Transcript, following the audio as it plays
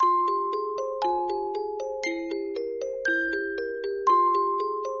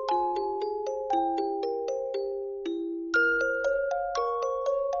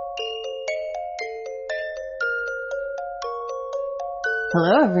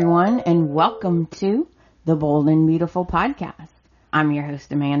Hello, everyone, and welcome to the Bold and Beautiful podcast. I'm your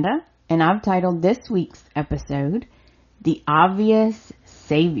host, Amanda, and I've titled this week's episode, The Obvious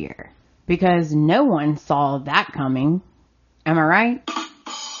Savior, because no one saw that coming. Am I right?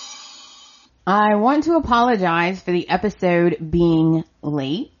 I want to apologize for the episode being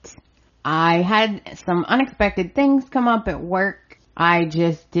late. I had some unexpected things come up at work. I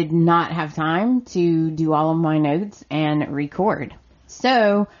just did not have time to do all of my notes and record.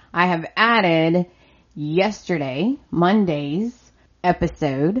 So I have added yesterday, Monday's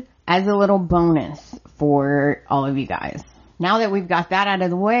episode as a little bonus for all of you guys. Now that we've got that out of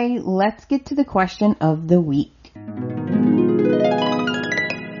the way, let's get to the question of the week.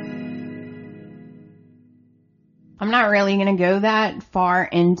 I'm not really going to go that far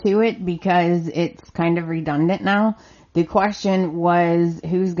into it because it's kind of redundant now. The question was,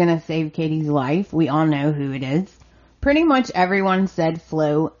 who's going to save Katie's life? We all know who it is. Pretty much everyone said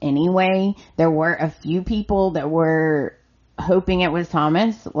Flo anyway. There were a few people that were hoping it was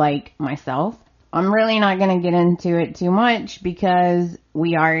Thomas, like myself. I'm really not going to get into it too much because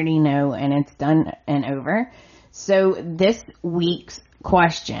we already know and it's done and over. So this week's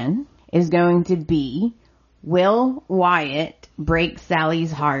question is going to be, will Wyatt break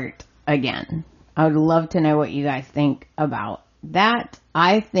Sally's heart again? I would love to know what you guys think about that.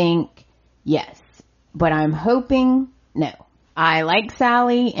 I think yes. But I'm hoping no. I like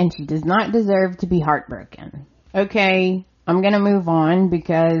Sally and she does not deserve to be heartbroken. Okay, I'm gonna move on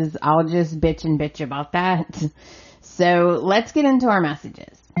because I'll just bitch about that. So let's get into our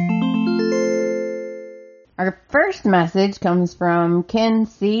messages. Our first message comes from Ken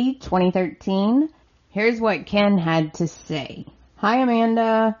C. 2013. Here's what Ken had to say. Hi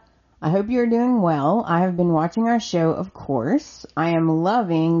Amanda. I hope you're doing well. I have been watching our show, of course. I am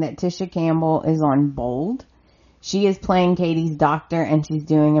loving that Tisha Campbell is on Bold. She is playing Katie's doctor and she's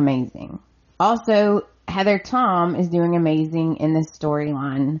doing amazing. Also, Heather Tom is doing amazing in this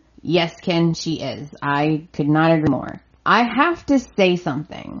storyline. Yes, Ken, she is. I could not agree more. I have to say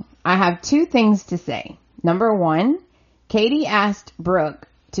something. I have two things to say. Number one, Katie asked Brooke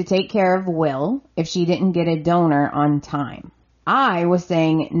to take care of Will if she didn't get a donor on time. I was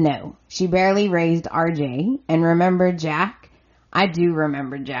saying no. She barely raised RJ. And remember Jack? I do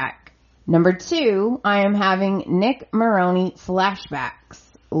remember Jack. Number two, I am having Nick Maroney flashbacks.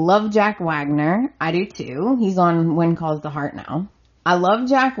 Love Jack Wagner. I do too. He's on When Calls the Heart now. I love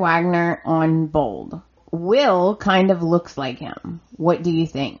Jack Wagner on Bold. Will kind of looks like him. What do you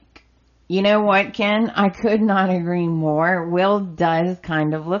think? You know what, Ken? I could not agree more. Will does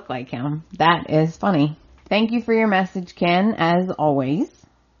kind of look like him. That is funny. Thank you for your message, Ken, as always.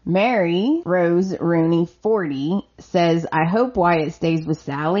 Mary Rose Rooney 40 says, I hope Wyatt stays with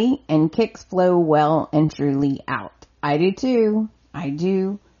Sally and kicks Flo well and truly out. I do too. I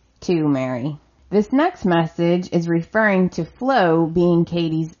do too, Mary. This next message is referring to Flo being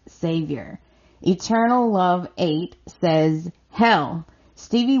Katie's savior. Eternal Love 8 says, hell,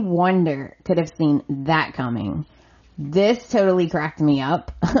 Stevie Wonder could have seen that coming. This totally cracked me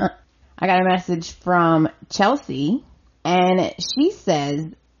up. I got a message from Chelsea, and she says,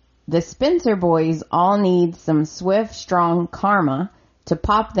 the Spencer boys all need some swift, strong karma to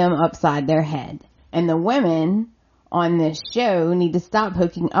pop them upside their head. And the women on this show need to stop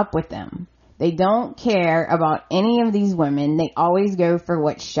hooking up with them. They don't care about any of these women. They always go for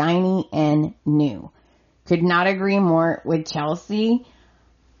what's shiny and new. Could not agree more with Chelsea.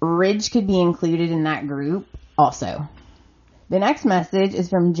 Ridge could be included in that group also. The next message is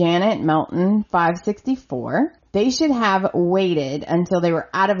from Janet Melton, 564. They should have waited until they were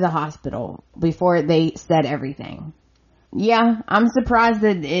out of the hospital before they said everything. Yeah, I'm surprised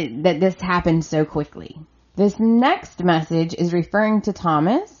that this happened so quickly. This next message is referring to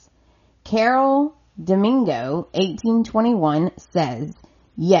Thomas. Carol Domingo, 1821, says,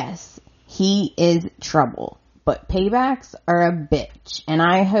 yes, he is trouble, but paybacks are a bitch, and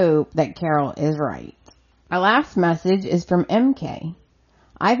I hope that Carol is right. Our last message is from MK.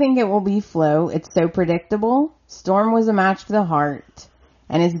 I think it will be Flo. It's so predictable. Storm was a match for the heart,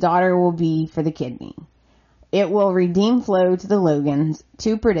 and his daughter will be for the kidney. It will redeem Flo to the Logans.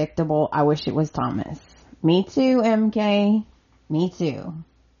 Too predictable. I wish it was Thomas. Me too, MK. Me too.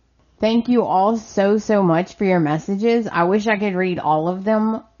 Thank you all so much for your messages. I wish I could read all of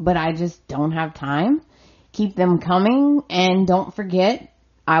them, but I just don't have time. Keep them coming, and don't forget,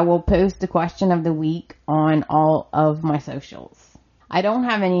 I will post the question of the week on all of my socials. I don't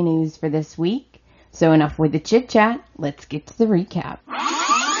have any news for this week, so enough with the chit chat. Let's get to the recap.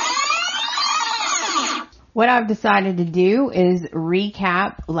 What I've decided to do is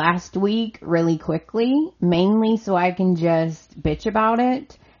recap last week really quickly, mainly so I can just bitch about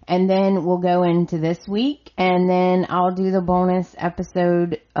it. And then we'll go into this week, and then I'll do the bonus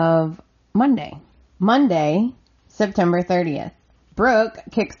episode of Monday. Monday, September 30th. Brooke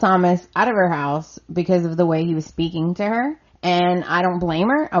kicks Thomas out of her house because of the way he was speaking to her. And I don't blame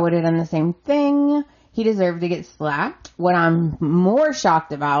her. I would have done the same thing. He deserved to get slapped. What I'm more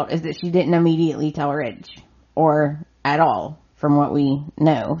shocked about is that she didn't immediately tell Ridge. Or at all, from what we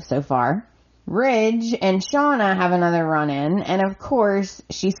know so far. Ridge and Shauna have another run-in, and of course,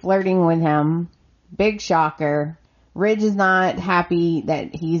 she's flirting with him. Big shocker. Ridge is not happy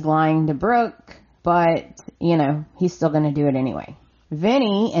that he's lying to Brooke, but, he's still gonna do it anyway.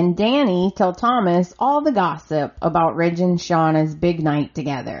 Vinny and Danny tell Thomas all the gossip about Ridge and Shauna's big night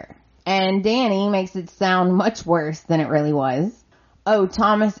together. And Danny makes it sound much worse than it really was. Oh,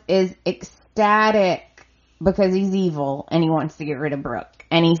 Thomas is ecstatic because he's evil and he wants to get rid of Brooke.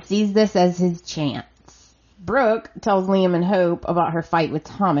 And he sees this as his chance. Brooke tells Liam and Hope about her fight with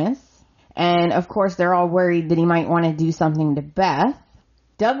Thomas. And of course they're all worried that he might want to do something to Beth.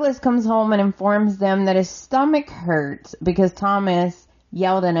 Douglas comes home and informs them that his stomach hurts because Thomas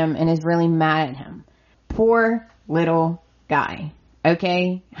yelled at him and is really mad at him. Poor little guy.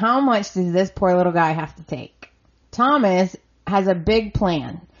 Okay? How much does this poor little guy have to take? Thomas has a big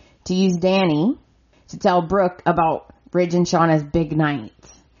plan to use Danny to tell Brooke about Ridge and Shauna's big night.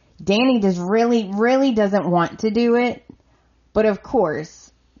 Danny just really doesn't want to do it. But of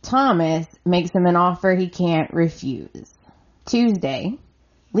course, Thomas makes him an offer he can't refuse. Tuesday,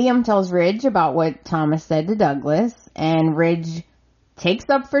 Liam tells Ridge about what Thomas said to Douglas, and Ridge takes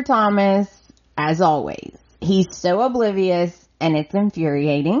up for Thomas as always. He's so oblivious, and it's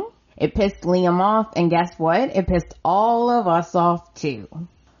infuriating. It pissed Liam off, and guess what? It pissed all of us off too.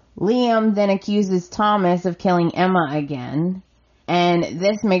 Liam then accuses Thomas of killing Emma again, and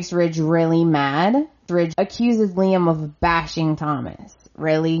this makes Ridge really mad. Ridge accuses Liam of bashing Thomas.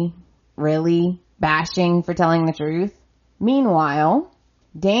 Really? Bashing for telling the truth? Meanwhile,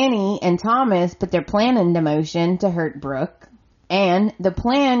 Danny and Thomas put their plan into motion to hurt Brooke, and the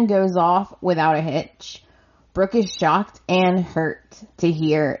plan goes off without a hitch. Brooke is shocked and hurt to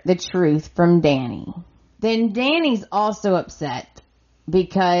hear the truth from Danny. Then Danny's also upset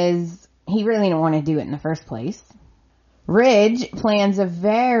because he really didn't want to do it in the first place. Ridge plans a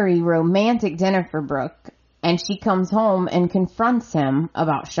very romantic dinner for Brooke, and she comes home and confronts him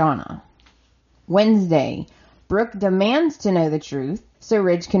about Shauna. Wednesday, Brooke demands to know the truth, so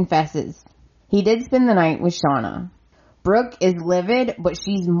Ridge confesses. He did spend the night with Shauna. Brooke is livid, but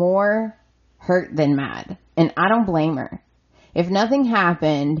she's more hurt than mad, and I don't blame her. If nothing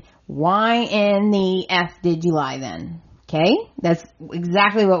happened, why in the F did you lie then? Okay? That's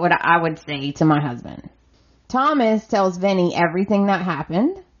exactly what I would say to my husband. Thomas tells Vinny everything that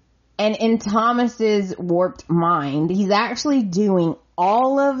happened, and in Thomas's warped mind, he's actually doing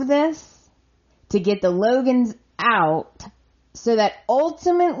all of this to get the Logans out so that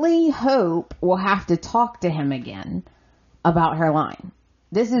ultimately Hope will have to talk to him again about her line.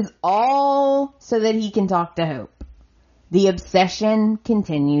 This is all so that he can talk to Hope. The obsession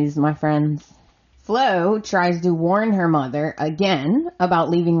continues, my friends. Flo tries to warn her mother again about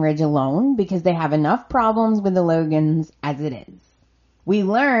leaving Ridge alone because they have enough problems with the Logans as it is. We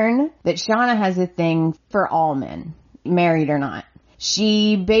learn that Shauna has a thing for all men, married or not.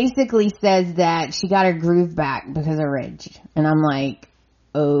 She basically says that she got her groove back because of Ridge. And I'm like,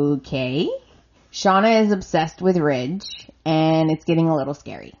 okay. Shauna is obsessed with Ridge, and it's getting a little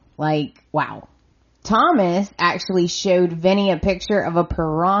scary. Like, wow. Thomas actually showed Vinny a picture of a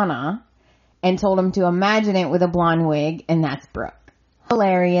piranha and told him to imagine it with a blonde wig, and that's Brooke.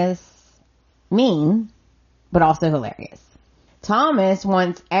 Hilarious. Mean, but also hilarious. Thomas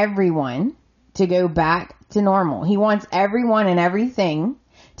wants everyone to go back to normal. He wants everyone and everything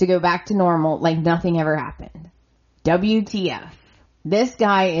to go back to normal like nothing ever happened. WTF. This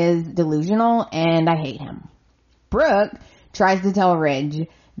guy is delusional and I hate him. Brooke tries to tell Ridge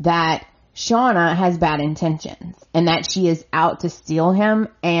that Shauna has bad intentions and that she is out to steal him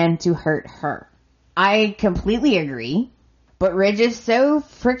and to hurt her. I completely agree, but Ridge is so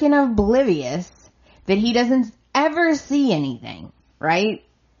freaking oblivious that he doesn't ever see anything, right?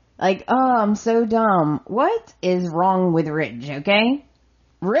 Like, oh, I'm so dumb. What is wrong with Ridge, okay?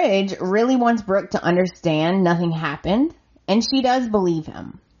 Ridge really wants Brooke to understand nothing happened, and she does believe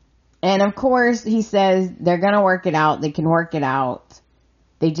him. And of course, he says they're gonna work it out, they can work it out.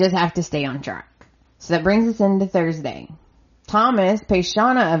 They just have to stay on track. So that brings us into Thursday. Thomas pays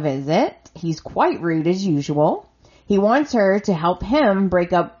Shauna a visit. He's quite rude as usual. He wants her to help him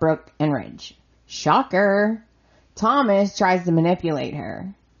break up Brooke and Ridge. Shocker. Thomas tries to manipulate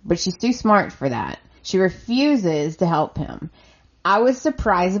her, but she's too smart for that. She refuses to help him. I was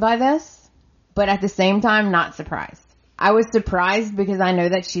surprised by this, but at the same time, not surprised. I was surprised because I know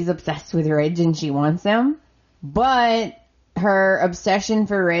that she's obsessed with Ridge and she wants him, but her obsession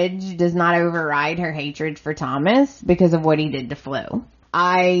for Ridge does not override her hatred for Thomas because of what he did to Flo.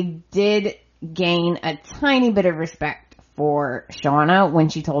 I did gain a tiny bit of respect for Shauna when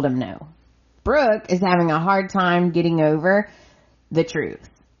she told him no. Brooke is having a hard time getting over the truth.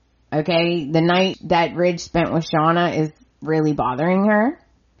 Okay, the night that Ridge spent with Shauna is really bothering her,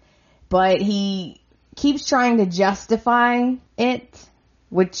 but he keeps trying to justify it,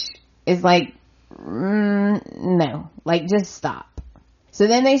 which is like, no, like just stop. So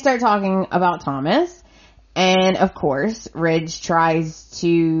then they start talking about Thomas, and of course Ridge tries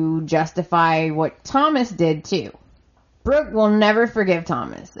to justify what Thomas did too. Brooke will never forgive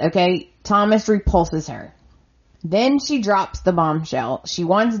Thomas, okay? Thomas repulses her. Then she drops the bombshell. She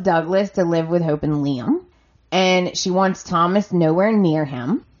wants Douglas to live with Hope and Liam, and she wants Thomas nowhere near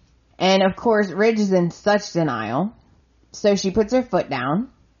him. And of course, Ridge is in such denial, so she puts her foot down.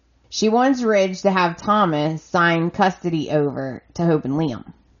 She wants Ridge to have Thomas sign custody over to Hope and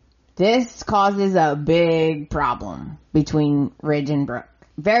Liam. This causes a big problem between Ridge and Brooke.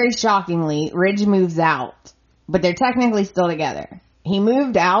 Very shockingly, Ridge moves out, but they're technically still together. He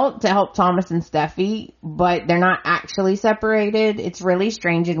moved out to help Thomas and Steffi, but they're not actually separated. It's really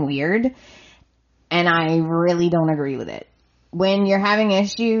strange and weird, and I really don't agree with it. When you're having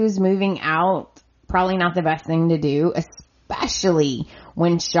issues, moving out, probably not the best thing to do, especially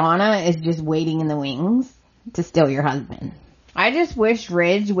when Shauna is just waiting in the wings to steal your husband. I just wish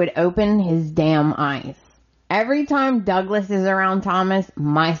Ridge would open his damn eyes. Every time Douglas is around Thomas,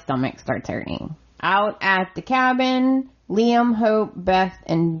 my stomach starts hurting. Out at the cabin, Liam, Hope, Beth,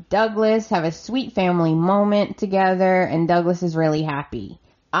 and Douglas have a sweet family moment together, and Douglas is really happy.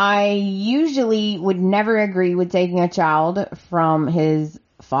 I usually would never agree with taking a child from his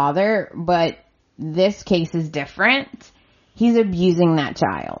father, but this case is different. He's abusing that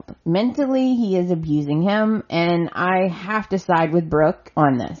child. Mentally, he is abusing him, and I have to side with Brooke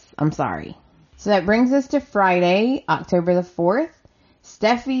on this. I'm sorry. So that brings us to Friday, October the 4th.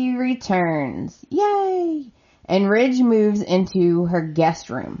 Steffi returns. Yay! And Ridge moves into her guest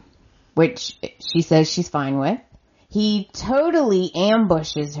room, which she says she's fine with. He totally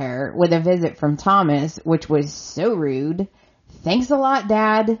ambushes her with a visit from Thomas, which was so rude. Thanks a lot,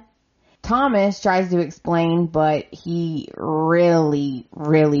 Dad. Thomas tries to explain, but he really,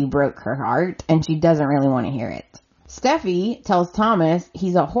 really broke her heart, and she doesn't really want to hear it. Steffi tells Thomas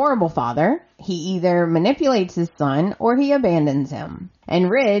he's a horrible father. He either manipulates his son or he abandons him. And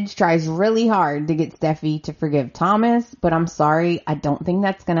Ridge tries really hard to get Steffi to forgive Thomas, but I'm sorry, I don't think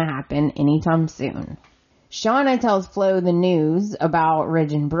that's going to happen anytime soon. Shauna tells Flo the news about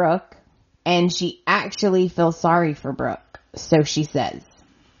Ridge and Brooke, and she actually feels sorry for Brooke. So she says,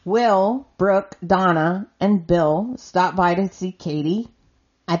 Will, Brooke, Donna, and Bill stop by to see Katie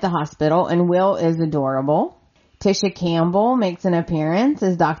at the hospital, and Will is adorable. Tisha Campbell makes an appearance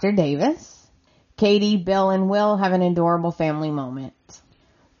as Dr. Davis. Katie, Bill, and Will have an adorable family moment.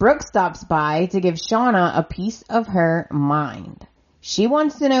 Brooke stops by to give Shauna a piece of her mind. She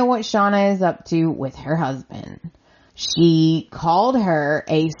wants to know what Shauna is up to with her husband. She called her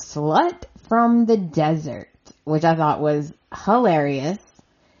a slut from the desert, which I thought was hilarious.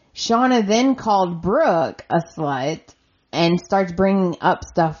 Shauna then called Brooke a slut and starts bringing up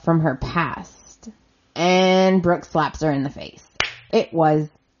stuff from her past. And Brooke slaps her in the face. It was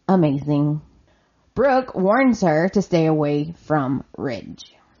amazing. Brooke warns her to stay away from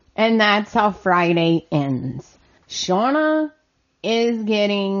Ridge. And that's how Friday ends. Shauna is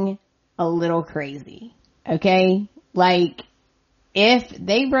getting a little crazy. Okay? Like, if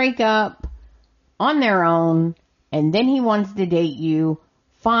they break up on their own and then he wants to date you,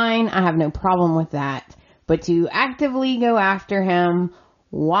 fine, I have no problem with that. But to actively go after him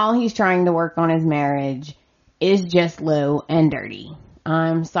while he's trying to work on his marriage is just low and dirty.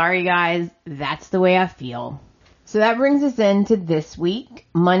 I'm sorry, guys. That's the way I feel. So that brings us into this week,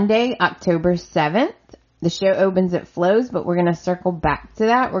 Monday, October 7th. The show opens at Flo's, but we're going to circle back to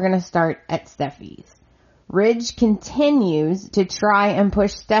that. We're going to start at Steffi's. Ridge continues to try and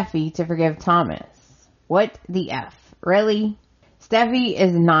push Steffi to forgive Thomas. What the F? Really? Steffi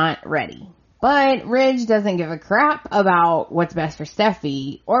is not ready. But Ridge doesn't give a crap about what's best for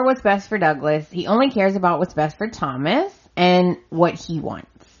Steffi or what's best for Douglas. He only cares about what's best for Thomas and what he wants.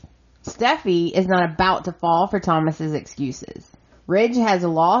 Steffi is not about to fall for Thomas's excuses. Ridge has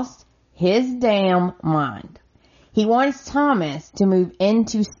lost his damn mind. He wants Thomas to move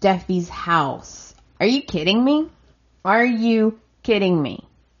into Steffi's house. Are you kidding me? Are you kidding me?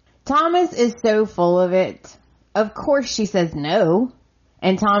 Thomas is so full of it. Of course she says no.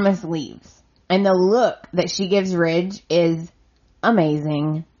 And Thomas leaves. And the look that she gives Ridge is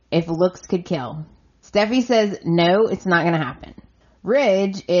amazing. If looks could kill. Steffi says no, it's not going to happen.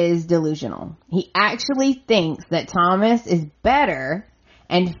 Ridge is delusional. He actually thinks that Thomas is better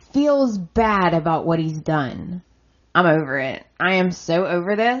and feels bad about what he's done. I'm over it. I am so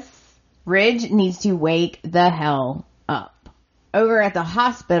over this. Ridge needs to wake the hell up. Over at the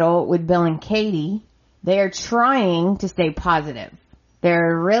hospital with Bill and Katie, they are trying to stay positive.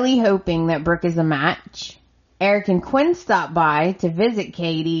 They're really hoping that Brooke is a match. Eric and Quinn stop by to visit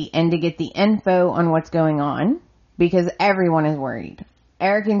Katie and to get the info on what's going on because everyone is worried.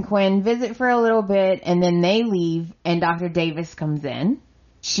 Eric and Quinn visit for a little bit and then they leave and Dr. Davis comes in.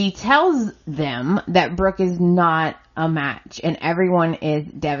 She tells them that Brooke is not a match and everyone is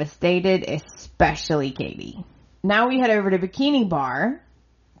devastated, especially Katie. Now we head over to Bikini Bar.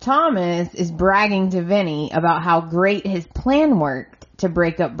 Thomas is bragging to Vinny about how great his plan worked to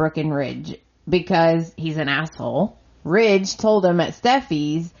break up Brooke and Ridge because he's an asshole. Ridge told him at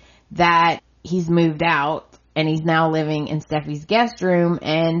Steffi's that he's moved out and he's now living in Steffi's guest room,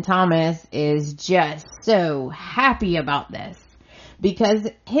 and Thomas is just so happy about this because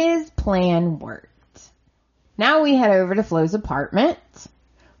his plan worked. Now we head over to Flo's apartment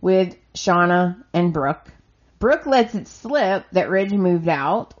with Shauna and Brooke. Brooke lets it slip that Ridge moved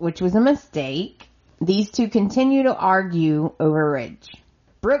out, which was a mistake. These two continue to argue over Ridge.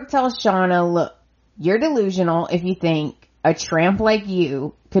 Brooke tells Shauna, look, you're delusional if you think a tramp like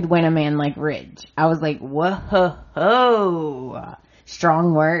you could win a man like Ridge. I was like, whoa,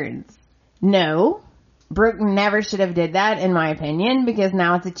 strong words. No, Brooke never should have did that in my opinion because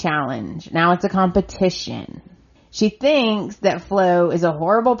now it's a challenge. Now it's a competition. She thinks that Flo is a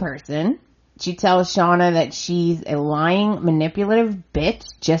horrible person. She tells Shauna that she's a lying, manipulative bitch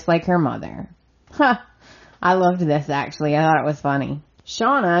just like her mother. I loved this actually. I thought it was funny.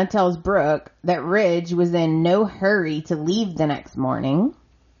 Shauna tells Brooke that Ridge was in no hurry to leave the next morning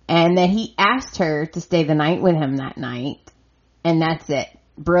and that he asked her to stay the night with him that night. And that's it.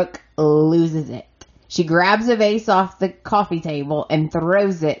 Brooke loses it. She grabs a vase off the coffee table and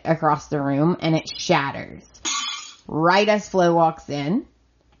throws it across the room and it shatters. Right as Flo walks in,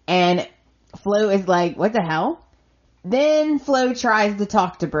 and Flo is like, what the hell? Then Flo tries to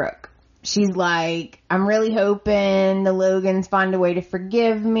talk to Brooke. She's like, I'm really hoping the Logans find a way to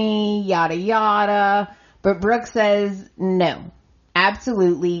forgive me, yada yada. But Brooke says, no,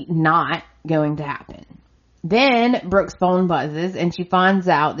 absolutely not going to happen. Then Brooke's phone buzzes and she finds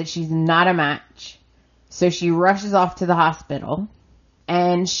out that she's not a match. So she rushes off to the hospital.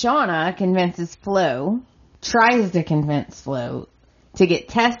 And Shauna tries to convince Flo to get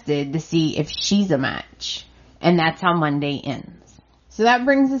tested to see if she's a match. And that's how Monday ends. So that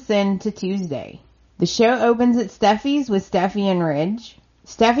brings us into Tuesday. The show opens at Steffi's with Steffi and Ridge.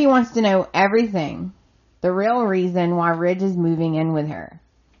 Steffi wants to know everything. The real reason why Ridge is moving in with her.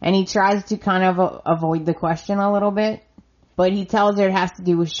 And he tries to kind of avoid the question a little bit. But he tells her it has to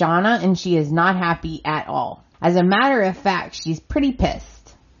do with Shauna and she is not happy at all. As a matter of fact, she's pretty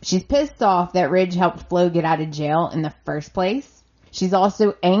pissed. She's pissed off that Ridge helped Flo get out of jail in the first place. She's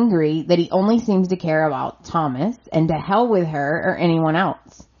also angry that he only seems to care about Thomas and to hell with her or anyone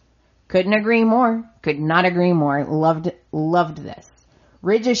else. Couldn't agree more. Could not agree more. Loved this.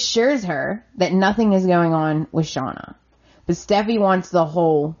 Ridge assures her that nothing is going on with Shauna. But Steffi wants the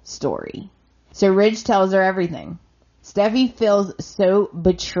whole story. So Ridge tells her everything. Steffi feels so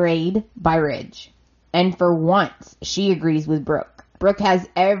betrayed by Ridge. And for once, she agrees with Brooke. Brooke has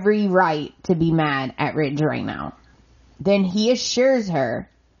every right to be mad at Ridge right now. Then he assures her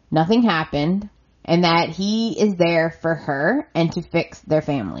nothing happened and that he is there for her and to fix their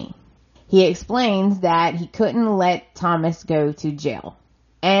family. He explains that he couldn't let Thomas go to jail.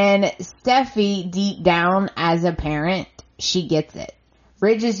 And Steffi, deep down as a parent, she gets it.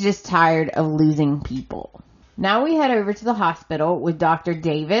 Ridge is just tired of losing people. Now we head over to the hospital with Dr.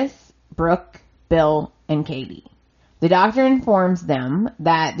 Davis, Brooke, Bill, and Katie. The doctor informs them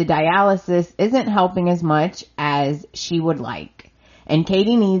that the dialysis isn't helping as much as she would like, and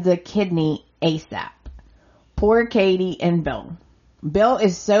Katie needs a kidney ASAP. Poor Katie and Bill. Bill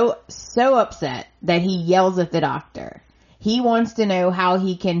is so upset that he yells at the doctor. He wants to know how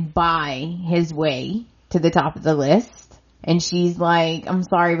he can buy his way to the top of the list, and she's like, I'm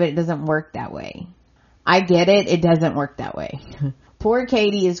sorry, but it doesn't work that way. I get it. It doesn't work that way. Poor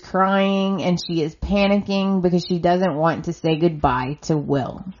Katie is crying and she is panicking because she doesn't want to say goodbye to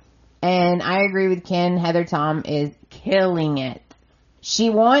Will. And I agree with Ken. Heather Tom is killing it. She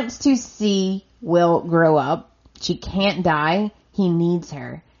wants to see Will grow up. She can't die. He needs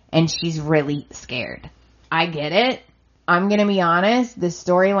her. And she's really scared. I get it. I'm going to be honest. The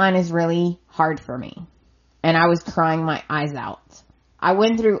storyline is really hard for me. And I was crying my eyes out. I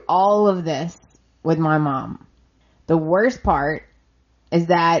went through all of this with my mom. The worst part is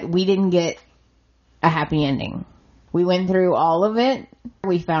that we didn't get a happy ending. We went through all of it.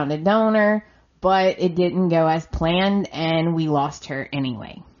 We found a donor, but it didn't go as planned and we lost her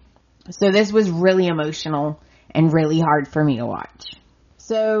anyway. So this was really emotional and really hard for me to watch.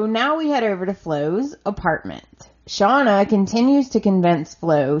 So now we head over to Flo's apartment. Shauna continues to convince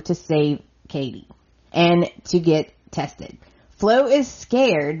Flo to save Katie and to get tested. Flo is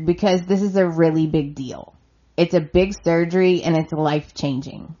scared because this is a really big deal. It's a big surgery and it's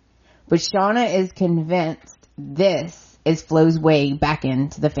life-changing. But Shauna is convinced this is Flo's way back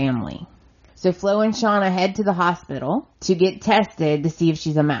into the family. So Flo and Shauna head to the hospital to get tested to see if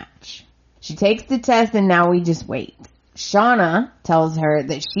she's a match. She takes the test and now we just wait. Shauna tells her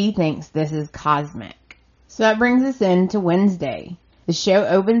that she thinks this is cosmic. So that brings us into Wednesday. The show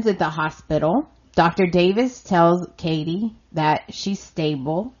opens at the hospital. Dr. Davis tells Katie that she's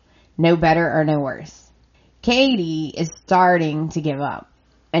stable, no better or no worse. Katie is starting to give up,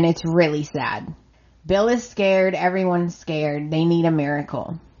 and it's really sad. Bill is scared, everyone's scared, they need a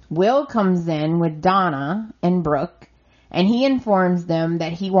miracle. Will comes in with Donna and Brooke, and he informs them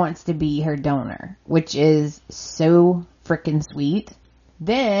that he wants to be her donor, which is so freaking sweet.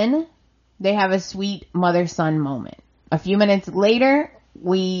 Then they have a sweet mother-son moment. A few minutes later,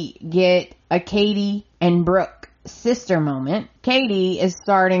 we get a Katie and Brooke sister moment. Katie is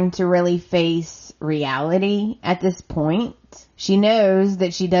starting to really face reality at this point. She knows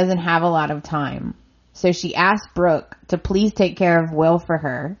that she doesn't have a lot of time. So she asks Brooke to please take care of Will for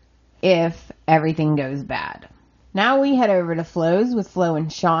her if everything goes bad. Now we head over to Flo's with Flo and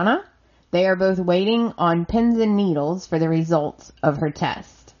Shauna. They are both waiting on pins and needles for the results of her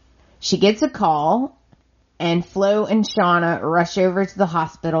test. She gets a call and Flo and Shauna rush over to the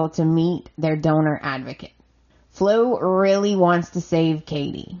hospital to meet their donor advocate. Flo really wants to save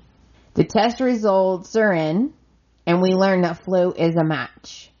Katie. The test results are in and we learn that Flo is a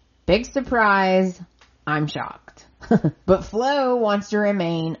match. Big surprise. I'm shocked. But Flo wants to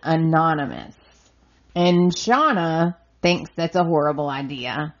remain anonymous. And Shauna thinks that's a horrible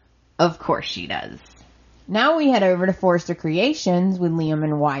idea. Of course she does. Now we head over to Forrester Creations with Liam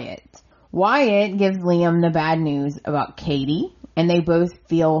and Wyatt. Wyatt gives Liam the bad news about Katie, and they both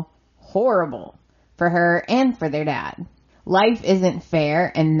feel horrible for her and for their dad. Life isn't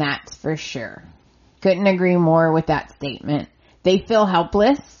fair, and that's for sure. Couldn't agree more with that statement. They feel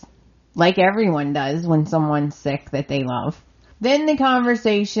helpless, like everyone does when someone's sick that they love. Then the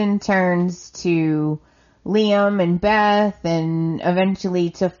conversation turns to Liam and Beth and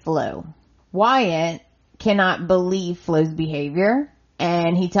eventually to Flo. Wyatt cannot believe Flo's behavior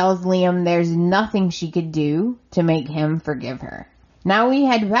and he tells Liam there's nothing she could do to make him forgive her. Now we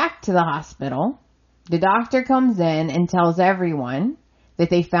head back to the hospital. The doctor comes in and tells everyone that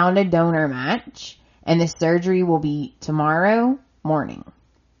they found a donor match and the surgery will be tomorrow morning.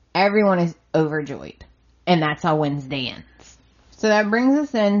 Everyone is overjoyed. And that's how Wednesday ends. So that brings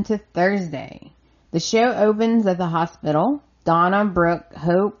us into Thursday. The show opens at the hospital. Donna, Brooke,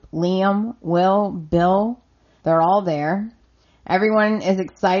 Hope, Liam, Will, Bill, they're all there. Everyone is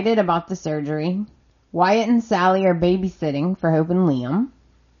excited about the surgery. Wyatt and Sally are babysitting for Hope and Liam.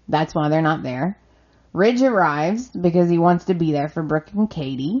 That's why they're not there. Ridge arrives because he wants to be there for Brooke and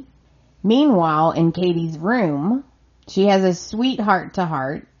Katie. Meanwhile, in Katie's room, she has a sweet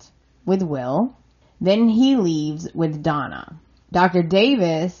heart-to-heart with Will. Then he leaves with Donna. Dr.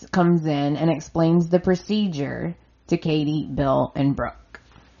 Davis comes in and explains the procedure to Katie, Bill, and Brooke.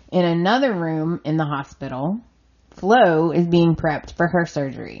 In another room in the hospital, Flo is being prepped for her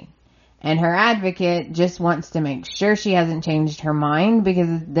surgery. And her advocate just wants to make sure she hasn't changed her mind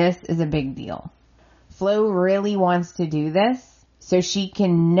because this is a big deal. Flo really wants to do this so she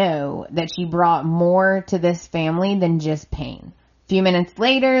can know that she brought more to this family than just pain. A few minutes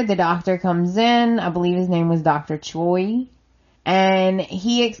later, the doctor comes in. I believe his name was Dr. Choi. And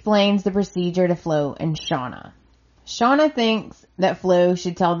he explains the procedure to Flo and Shauna. Shauna thinks that Flo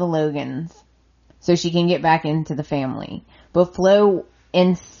should tell the Logans so she can get back into the family. But Flo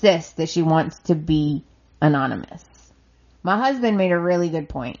insists that she wants to be anonymous. My husband made a really good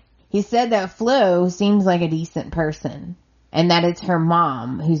point. He said that Flo seems like a decent person and that it's her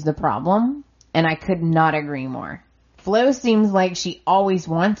mom who's the problem. And I could not agree more. Flo seems like she always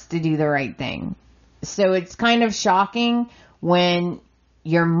wants to do the right thing. So it's kind of shocking when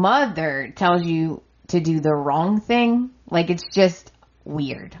your mother tells you to do the wrong thing. Like, it's just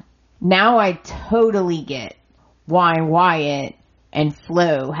weird. Now I totally get why Wyatt and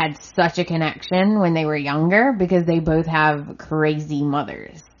Flo had such a connection when they were younger, because they both have crazy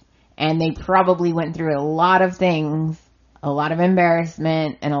mothers. And they probably went through a lot of things, a lot of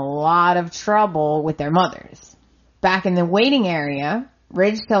embarrassment, and a lot of trouble with their mothers. Back in the waiting area,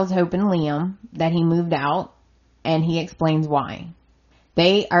 Ridge tells Hope and Liam that he moved out, and he explains why.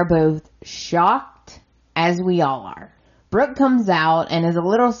 They are both shocked, as we all are. Brooke comes out and is a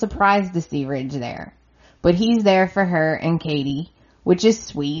little surprised to see Ridge there. But he's there for her and Katie, which is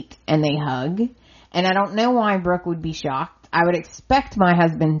sweet, and they hug. And I don't know why Brooke would be shocked. I would expect my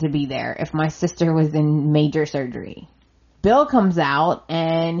husband to be there if my sister was in major surgery. Bill comes out,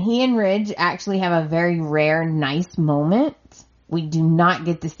 and he and Ridge actually have a very rare, nice moment. We do not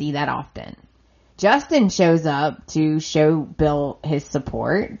get to see that often. Justin shows up to show Bill his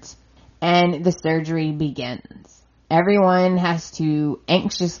support, and the surgery begins. Everyone has to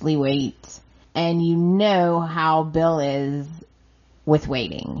anxiously wait, and you know how Bill is with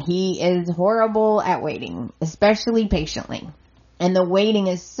waiting. He is horrible at waiting, especially patiently. And the waiting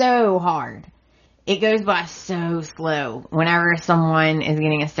is so hard. It goes by so slow. Whenever someone is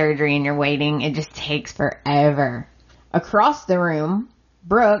getting a surgery and you're waiting, it just takes forever. Across the room,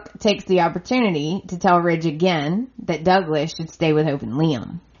 Brooke takes the opportunity to tell Ridge again that Douglas should stay with Hope and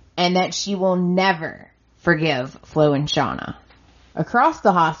Liam, and that she will never forgive Flo and Shauna. Across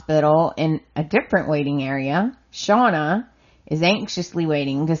the hospital, in a different waiting area, Shauna is anxiously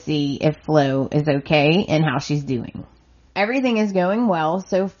waiting to see if Flo is okay and how she's doing. Everything is going well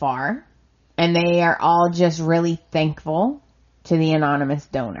so far, and they are all just really thankful to the anonymous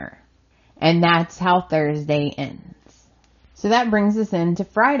donor. And that's how Thursday ends. So that brings us into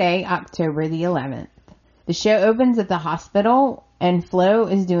Friday, October the 11th. The show opens at the hospital, and Flo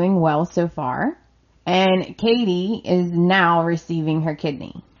is doing well so far. And Katie is now receiving her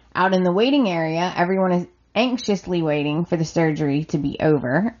kidney. Out in the waiting area, everyone is anxiously waiting for the surgery to be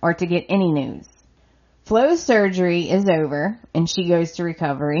over or to get any news. Flo's surgery is over, and she goes to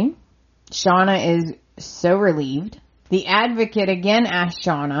recovery. Shauna is so relieved. The advocate again asks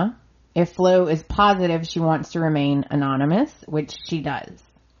Shauna if Flo is positive she wants to remain anonymous, which she does.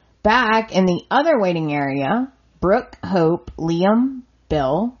 Back in the other waiting area, Brooke, Hope, Liam,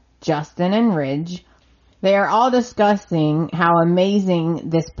 Bill, Justin, and Ridge, they are all discussing how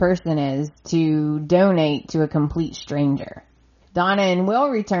amazing this person is to donate to a complete stranger. Donna and Will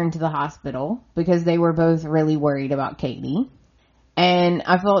return to the hospital because they were both really worried about Katie. And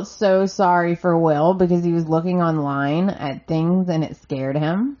I felt so sorry for Will because he was looking online at things and it scared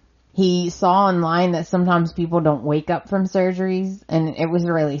him. He saw online that sometimes people don't wake up from surgeries, and it was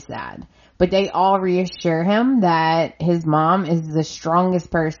really sad. But they all reassure him that his mom is the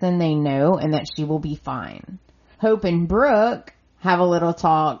strongest person they know and that she will be fine. Hope and Brooke have a little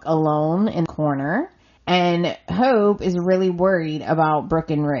talk alone in the corner, and Hope is really worried about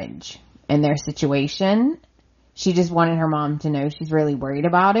Brooke and Ridge and their situation. She just wanted her mom to know she's really worried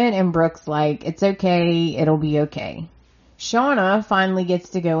about it, and Brooke's like, it's okay, it'll be okay. Shauna finally gets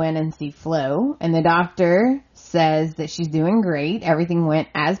to go in and see Flo, and the doctor says that she's doing great. Everything went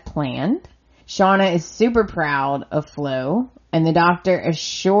as planned. Shauna is super proud of Flo, and the doctor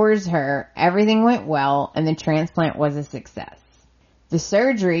assures her everything went well and the transplant was a success. The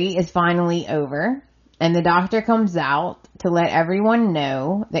surgery is finally over, and the doctor comes out to let everyone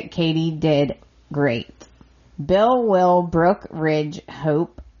know that Katie did great. Bill, Will, Brooke, Ridge,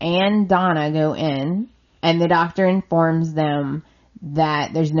 Hope, and Donna go in, and the doctor informs them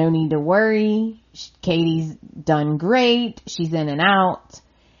that there's no need to worry. Katie's done great. She's in and out.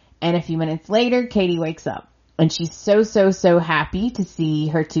 And a few minutes later, Katie wakes up. And she's so happy to see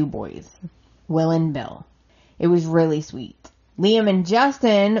her two boys, Will and Bill. It was really sweet. Liam and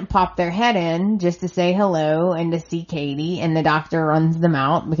Justin pop their head in just to say hello and to see Katie. And the doctor runs them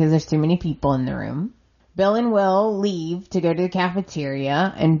out because there's too many people in the room. Bill and Will leave to go to the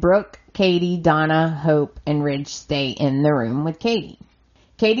cafeteria, and Brooke, Katie, Donna, Hope, and Ridge stay in the room with Katie.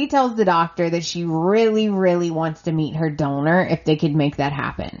 Katie tells the doctor that she really wants to meet her donor if they could make that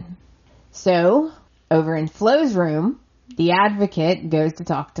happen. So, over in Flo's room, the advocate goes to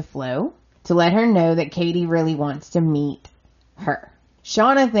talk to Flo to let her know that Katie really wants to meet her.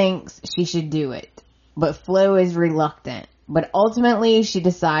 Shauna thinks she should do it, but Flo is reluctant, but ultimately she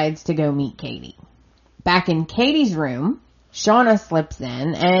decides to go meet Katie. Back in Katie's room, Shauna slips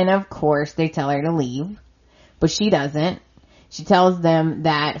in, and of course they tell her to leave, but she doesn't. She tells them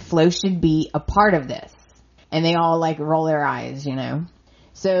that Flo should be a part of this, and they all roll their eyes, you know.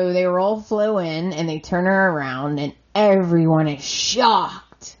 So they roll Flo in, and they turn her around, and everyone is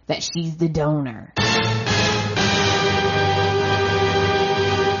shocked that she's the donor.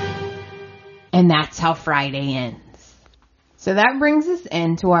 And that's how Friday ends. So that brings us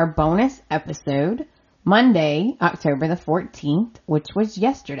into our bonus episode, Monday, October the 14th, which was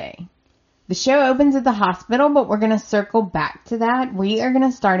yesterday. The show opens at the hospital, but we're going to circle back to that. We are going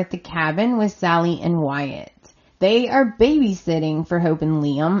to start at the cabin with Sally and Wyatt. They are babysitting for Hope and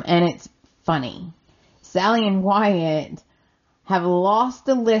Liam, and it's funny. Sally and Wyatt have lost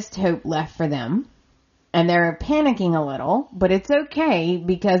the list Hope left for them, and they're panicking a little, but it's okay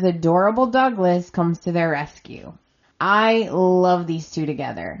because adorable Douglas comes to their rescue. I love these two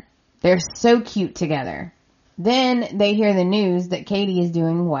together. They're so cute together. Then they hear the news that Katie is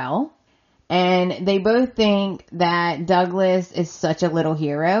doing well, and they both think that Douglas is such a little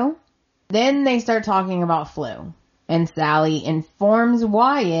hero. Then they start talking about Flo, and Sally informs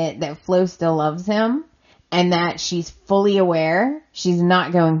Wyatt that Flo still loves him and that she's fully aware she's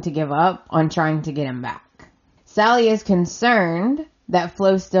not going to give up on trying to get him back. Sally is concerned that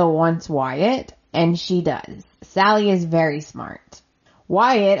Flo still wants Wyatt, and she does. Sally is very smart.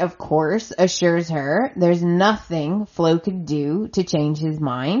 Wyatt, of course, assures her there's nothing Flo could do to change his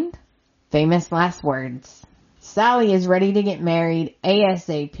mind. Famous last words. Sally is ready to get married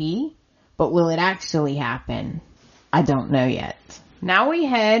ASAP, but will it actually happen? I don't know yet. Now we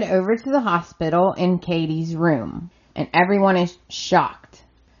head over to the hospital in Katie's room, and everyone is shocked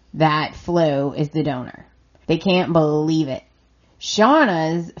that Flo is the donor. They can't believe it.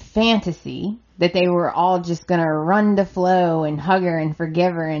 Shauna's fantasy that they were all just going to run to Flo and hug her and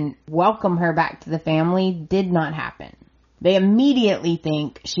forgive her and welcome her back to the family did not happen. They immediately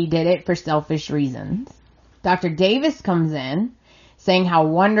think she did it for selfish reasons. Dr. Davis comes in saying how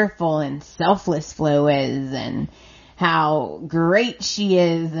wonderful and selfless Flo is and how great she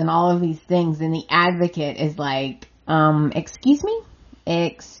is and all of these things. And the advocate is like, excuse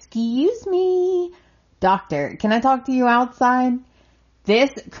me, doctor, can I talk to you outside? This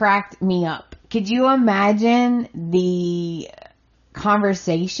cracked me up. Could you imagine the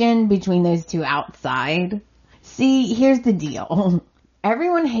conversation between those two outside? See, here's the deal.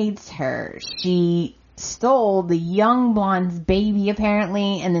 Everyone hates her. She stole the young blonde's baby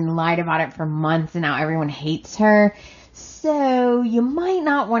apparently and then lied about it for months, and now everyone hates her. So you might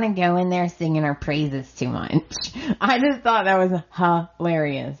not want to go in there singing her praises too much. I just thought that was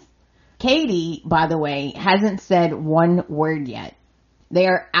hilarious. Katie, by the way, hasn't said one word yet. They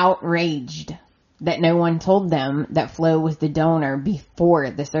are outraged that no one told them that Flo was the donor before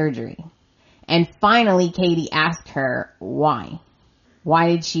the surgery. And finally, Katie asked her why. Why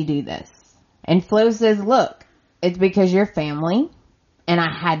did she do this? And Flo says, look, it's because you're family and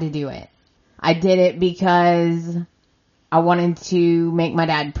I had to do it. I did it because I wanted to make my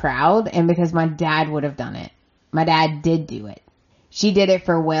dad proud and because my dad would have done it. My dad did do it. She did it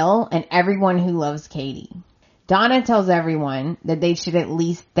for Will and everyone who loves Katie. Donna tells everyone that they should at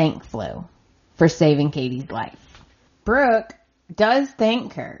least thank Flo for saving Katie's life. Brooke does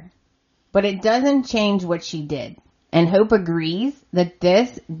thank her, but it doesn't change what she did. And Hope agrees that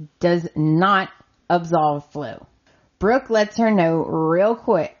this does not absolve Flo. Brooke lets her know real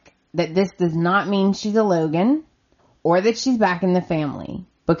quick that this does not mean she's a Logan or that she's back in the family,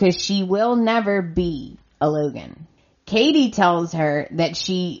 because she will never be a Logan. Katie tells her that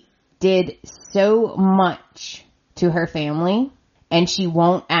she did so much to her family and she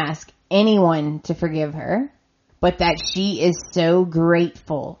won't ask anyone to forgive her, but that she is so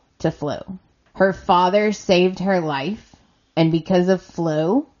grateful to Flo. Her father saved her life, and because of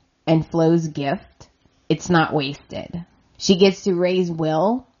Flo and Flo's gift, it's not wasted. She gets to raise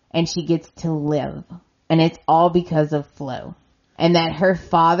Will and she gets to live, and it's all because of Flo. And that her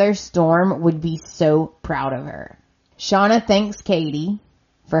father, Storm, would be so proud of her. Shauna thanks Katie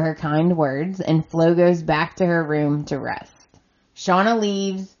for her kind words, and Flo goes back to her room to rest. Shauna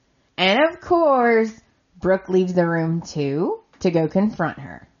leaves, and of course, Brooke leaves the room too to go confront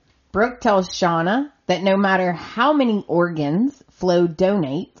her. Brooke tells Shauna that no matter how many organs Flo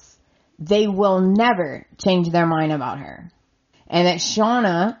donates, they will never change their mind about her. And that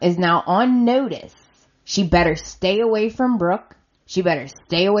Shauna is now on notice. She better stay away from Brooke. She better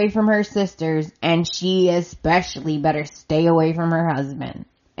stay away from her sisters. And she especially better stay away from her husband.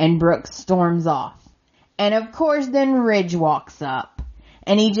 And Brooke storms off. And of course then Ridge walks up.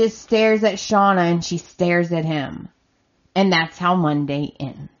 And he just stares at Shauna and she stares at him. And that's how Monday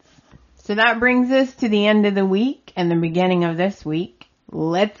ends. So that brings us to the end of the week and the beginning of this week.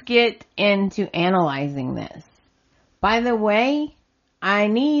 Let's get into analyzing this. By the way, I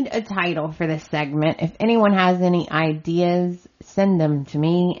need a title for this segment. If anyone has any ideas, send them to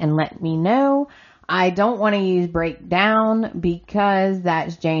me and let me know. I don't want to use breakdown because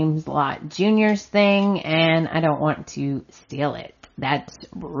that's James Lott Jr.'s thing and I don't want to steal it. That's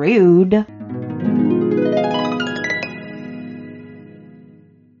rude.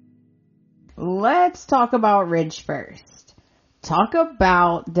 Let's talk about Ridge first. Talk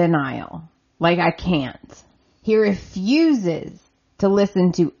about denial. Like I can't. He refuses to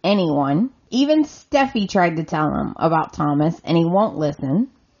listen to anyone. Even Steffi tried to tell him about Thomas and he won't listen.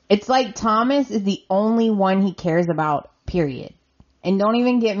 It's like Thomas is the only one he cares about, period. And don't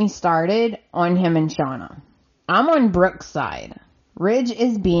even get me started on him and Shauna. I'm on Brooke's side. Ridge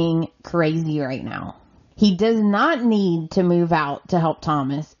is being crazy right now. He does not need to move out to help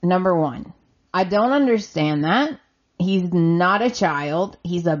Thomas, number one. I don't understand that. He's not a child.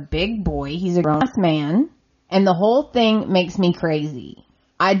 He's a big boy. He's a grown-ass man. And the whole thing makes me crazy.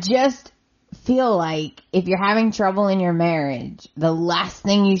 I just feel like if you're having trouble in your marriage, the last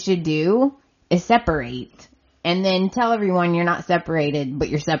thing you should do is separate. And then tell everyone you're not separated, but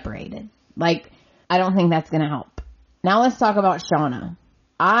you're separated. Like, I don't think that's going to help. Now let's talk about Shauna.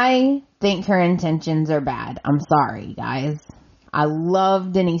 I think her intentions are bad. I'm sorry, guys. I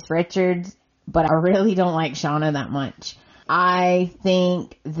love Denise Richards, but I really don't like Shauna that much. I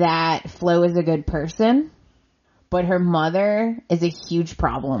think that Flo is a good person, but her mother is a huge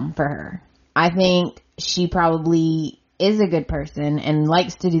problem for her. I think she probably is a good person and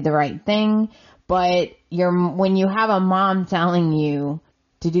likes to do the right thing, but when you have a mom telling you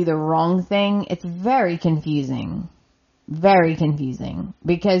to do the wrong thing, it's very confusing. Very confusing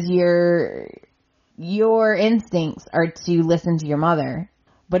because your instincts are to listen to your mother.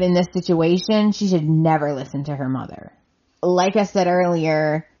 But in this situation, she should never listen to her mother. Like I said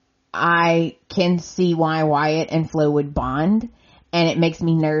earlier, I can see why Wyatt and Flo would bond. And it makes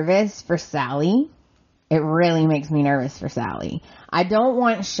me nervous for Sally. It really makes me nervous for Sally. I don't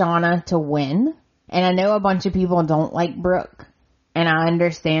want Shauna to win. And I know a bunch of people don't like Brooke. And I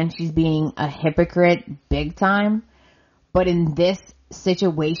understand she's being a hypocrite big time. But in this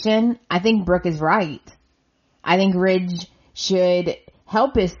situation, I think Brooke is right. I think Ridge should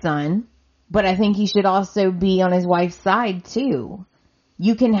help his son, but I think he should also be on his wife's side too.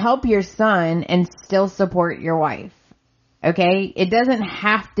 You can help your son and still support your wife. Okay? It doesn't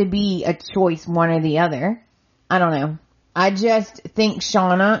have to be a choice, one or the other. I don't know. I just think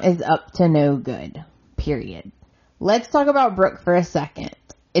Shauna is up to no good. Period. Let's talk about Brooke for a second.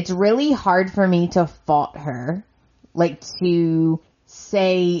 It's really hard for me to fault her. Like to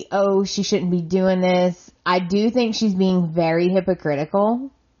say, oh, she shouldn't be doing this. I do think she's being very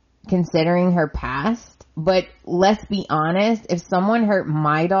hypocritical considering her past. But let's be honest, if someone hurt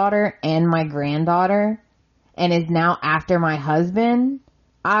my daughter and my granddaughter and is now after my husband,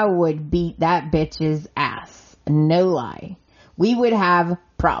 I would beat that bitch's ass. No lie. We would have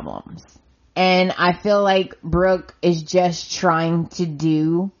problems. And I feel like Brooke is just trying to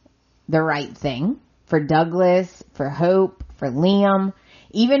do the right thing. For Douglas, for Hope, for Liam,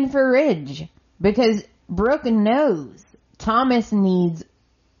 even for Ridge. Because Brooke knows Thomas needs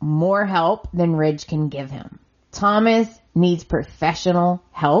more help than Ridge can give him. Thomas needs professional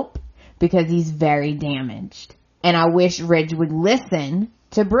help because he's very damaged. And I wish Ridge would listen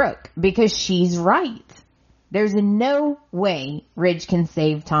to Brooke because she's right. There's no way Ridge can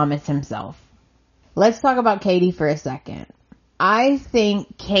save Thomas himself. Let's talk about Katie for a second. I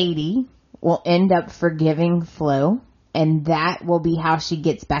think Katie will end up forgiving Flo, and that will be how she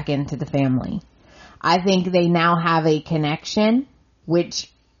gets back into the family. I think they now have a connection,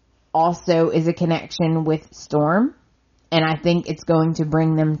 which also is a connection with Storm, and I think it's going to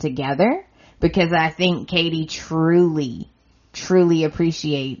bring them together because I think Katie truly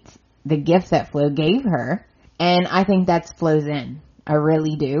appreciates the gift that Flo gave her, and I think that's Flo's in. I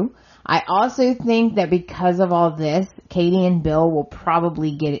really do. I also think that because of all this, Katie and Bill will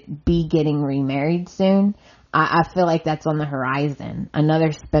probably be getting remarried soon. I feel like that's on the horizon.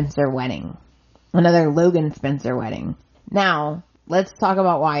 Another Spencer wedding. Another Logan Spencer wedding. Now, let's talk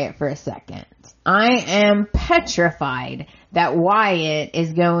about Wyatt for a second. I am petrified that Wyatt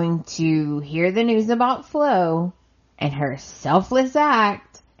is going to hear the news about Flo and her selfless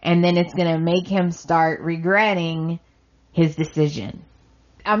act, and then it's going to make him start regretting his decision.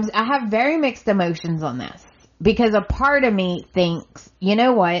 I have very mixed emotions on this because a part of me thinks, you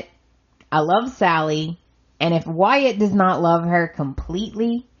know what? I love Sally, and if Wyatt does not love her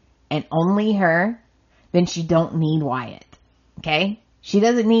completely and only her, then she don't need Wyatt. Okay? She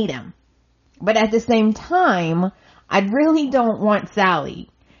doesn't need him. But at the same time, I really don't want Sally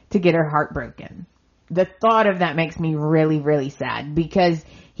to get her heart broken. The thought of that makes me really, really sad because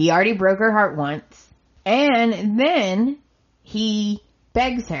he already broke her heart once, and then he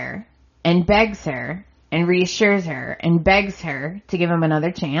begs her and begs her and reassures her and begs her to give him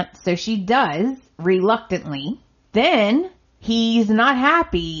another chance. So she does, reluctantly. Then he's not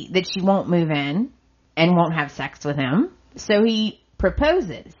happy that she won't move in and won't have sex with him. So he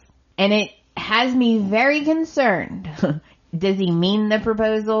proposes. And it has me very concerned. Does he mean the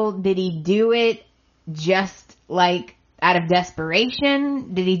proposal? Did he do it just like out of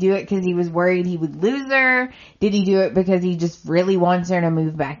desperation? Did he do it because he was worried he would lose her? Did he do it because he just really wants her to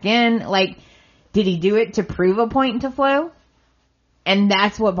move back in? Like, did he do it to prove a point to Flo? And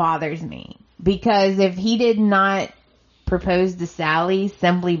that's what bothers me. Because if he did not propose to Sally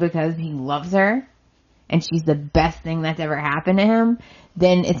simply because he loves her and she's the best thing that's ever happened to him,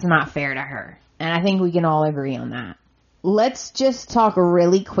 then it's not fair to her. And I think we can all agree on that. Let's just talk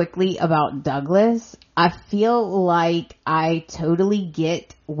really quickly about Douglas. I feel like I totally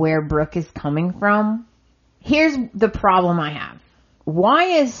get where Brooke is coming from. Here's the problem I have. Why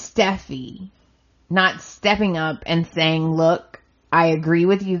is Steffi not stepping up and saying, look, I agree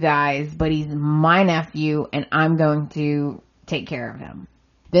with you guys, but he's my nephew and I'm going to take care of him?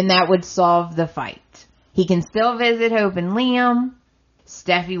 Then that would solve the fight. He can still visit Hope and Liam.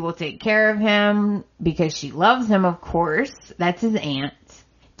 Steffi will take care of him because she loves him, of course. That's his aunt.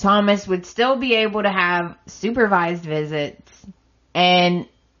 Thomas would still be able to have supervised visits, and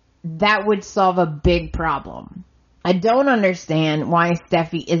that would solve a big problem. I don't understand why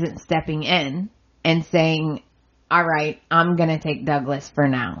Steffi isn't stepping in and saying, all right, I'm going to take Douglas for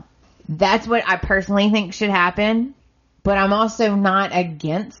now. That's what I personally think should happen, but I'm also not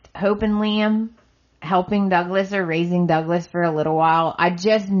against Hope and Liam helping Douglas or raising Douglas for a little while. I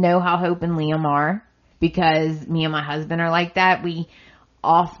just know how Hope and Liam are because me and my husband are like that. We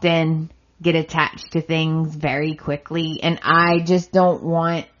often get attached to things very quickly, and I just don't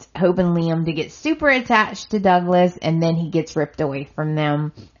want Hope and Liam to get super attached to Douglas and then he gets ripped away from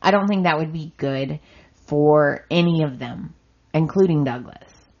them. I don't think that would be good for any of them, including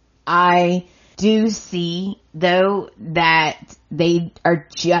Douglas. I do see, though, that they are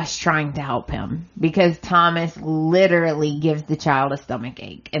just trying to help him because Thomas literally gives the child a stomach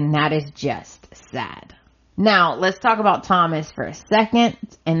ache, and that is just sad. Now, let's talk about Thomas for a second,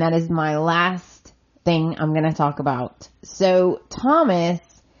 and that is my last thing I'm going to talk about. So, Thomas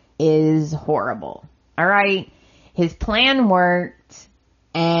is horrible. All right? His plan worked,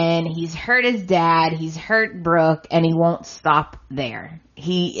 and he's hurt his dad, he's hurt Brooke, and he won't stop there.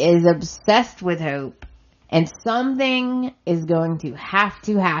 He is obsessed with Hope, and something is going to have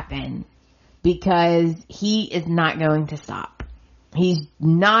to happen because he is not going to stop. He's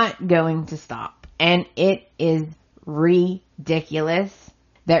not going to stop. And it is ridiculous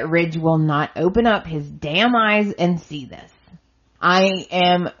that Ridge will not open up his damn eyes and see this. I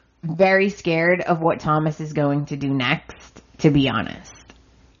am very scared of what Thomas is going to do next, to be honest.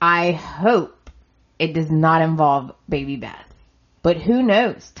 I hope it does not involve Baby Beth. But who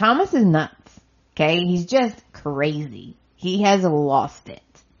knows? Thomas is nuts. Okay? He's just crazy. He has lost it.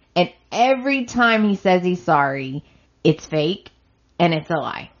 And every time he says he's sorry, it's fake and it's a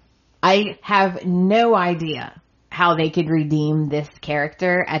lie. I have no idea how they could redeem this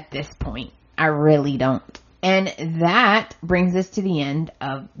character at this point. I really don't. And that brings us to the end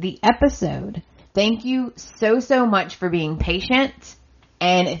of the episode. Thank you so much for being patient.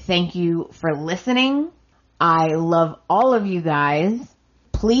 And thank you for listening. I love all of you guys.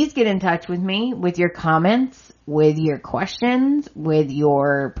 Please get in touch with me with your comments, with your questions, with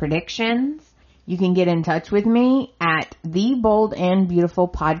your predictions. You can get in touch with me at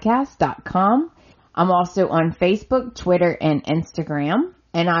theboldandbeautifulpodcast.com. I'm also on Facebook, Twitter, and Instagram.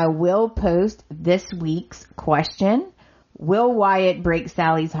 And I will post this week's question, will Wyatt break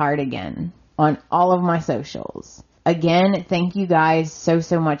Sally's heart again, on all of my socials. Again, thank you guys so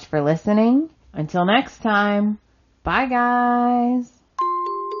much for listening. Until next time, bye guys.